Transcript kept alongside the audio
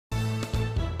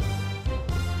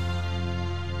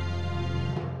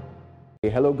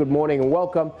Hello, good morning, and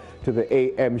welcome to the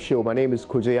AM show. My name is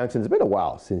Kojo Yankton. It's been a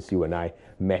while since you and I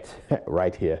met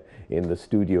right here in the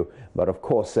studio, but of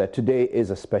course, today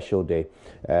is a special day.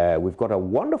 We've got a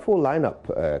wonderful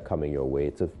lineup coming your way.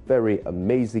 It's a very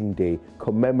amazing day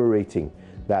commemorating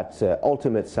that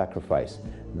ultimate sacrifice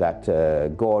that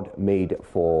God made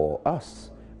for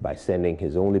us by sending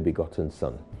His only begotten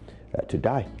Son to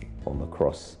die on the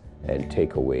cross and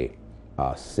take away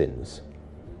our sins.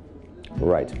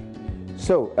 Right.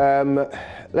 So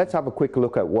let's have a quick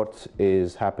look at what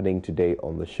is happening today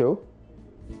on the show.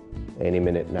 Any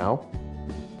minute now.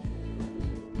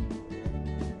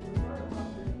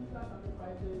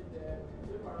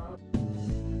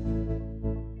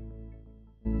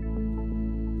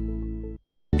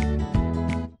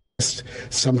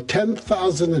 Some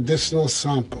 10,000 additional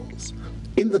samples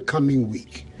in the coming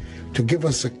week to give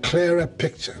us a clearer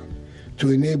picture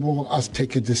to enable us to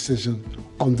take a decision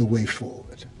on the way forward.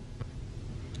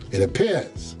 It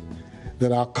appears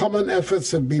that our common efforts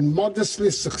have been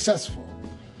modestly successful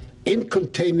in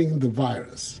containing the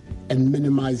virus and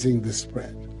minimizing the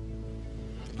spread.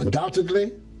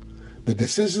 Undoubtedly, the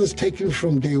decisions taken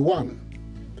from day one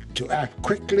to act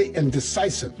quickly and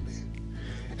decisively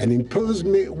and impose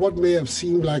what may have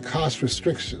seemed like harsh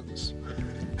restrictions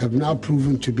have now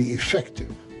proven to be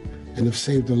effective and have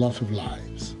saved a lot of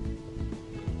lives.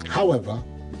 However,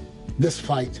 this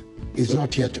fight is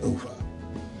not yet over.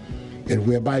 And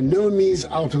we're by no means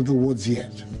out of the woods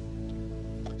yet.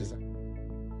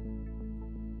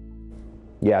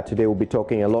 Yeah, today we'll be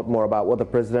talking a lot more about what the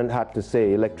president had to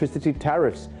say. Electricity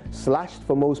tariffs slashed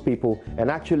for most people and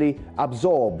actually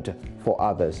absorbed for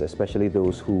others, especially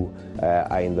those who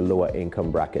are in the lower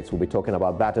income brackets. We'll be talking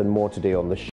about that and more today on the show.